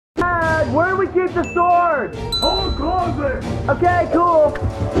Where do we keep the sword? Whole closet! Okay, cool.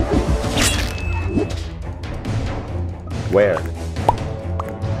 Where?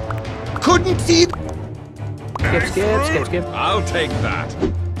 Couldn't see. Skip. I'll take that.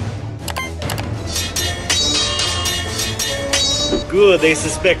 Good, they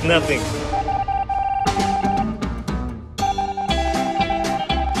suspect nothing.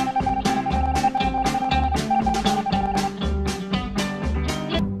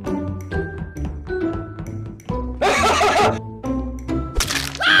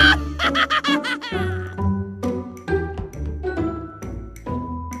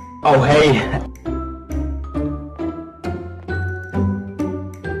 Oh, hey.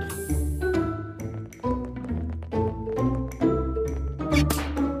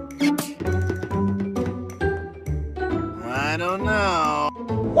 I don't know.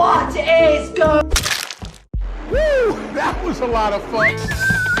 What is going? Woo! That was a lot of fun.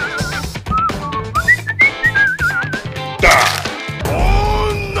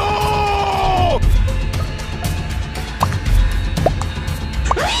 Oh no!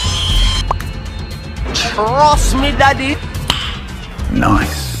 Trust me, daddy.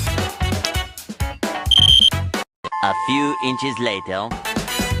 Nice. A few inches later.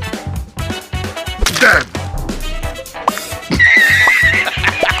 Dead.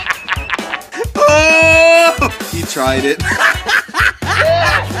 Oh! He tried it.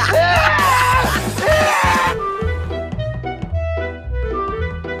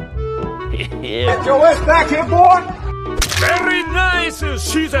 Yeah. Your ass back here, boy! Very nice,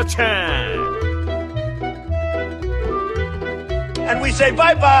 she's a champ! And we say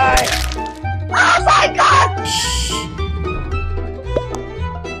bye-bye! Oh my God!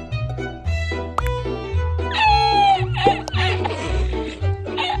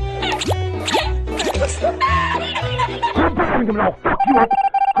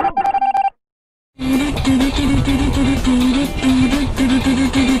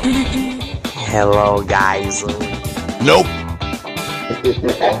 Hello, guys. Nope.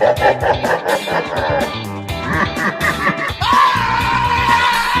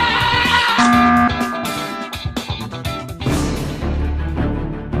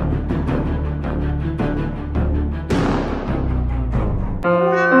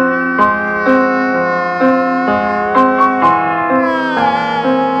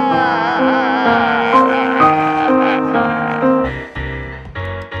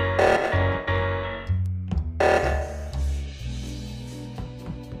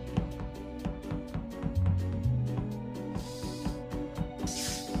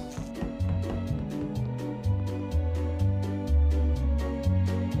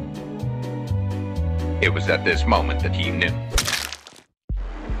 It was at this moment that he knew.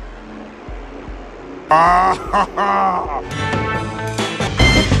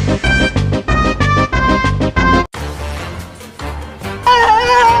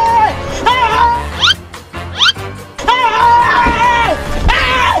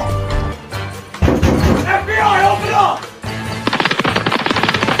 FBI, open up!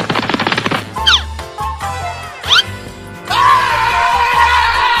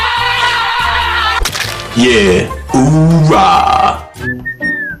 Yeah. Hoorah!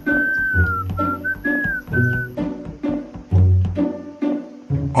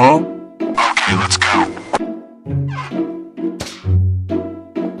 Huh? Okay, let's go.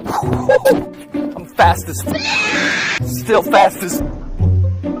 I'm fast as still fast as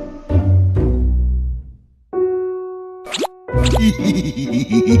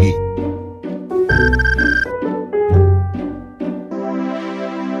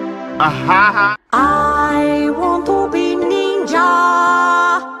Aha! I want to be ninja.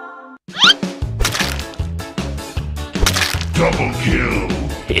 Double kill.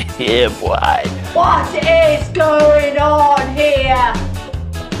 Yeah, boy. What is going on here?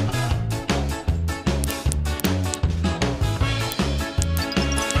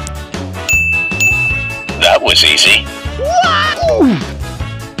 That was easy.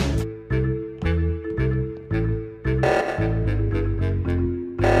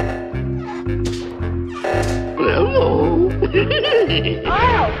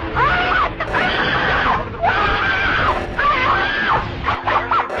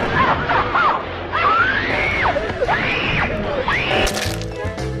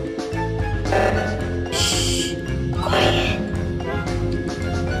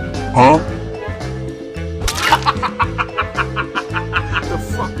 Huh? the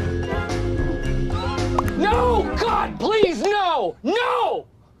fuck. No! God, please, no! No!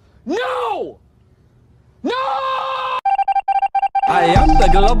 No! No! I am the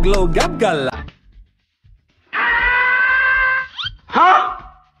glob glob gab gal. Huh?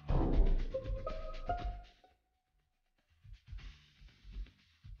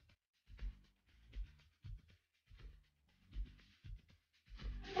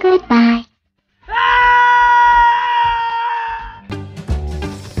 Goodbye.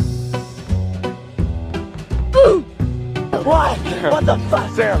 What? What the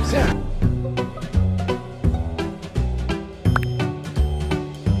fuck? Sam.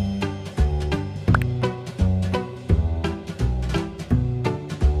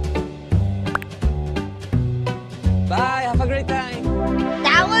 Bye, have a great time.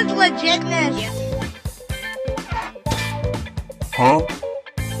 That was legitness. Huh?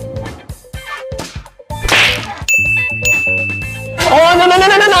 Oh, no,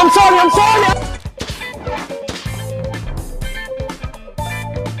 I'm sorry.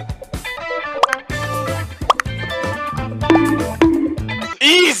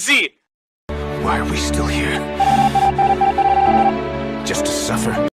 Easy! Why are we still here? Just to suffer?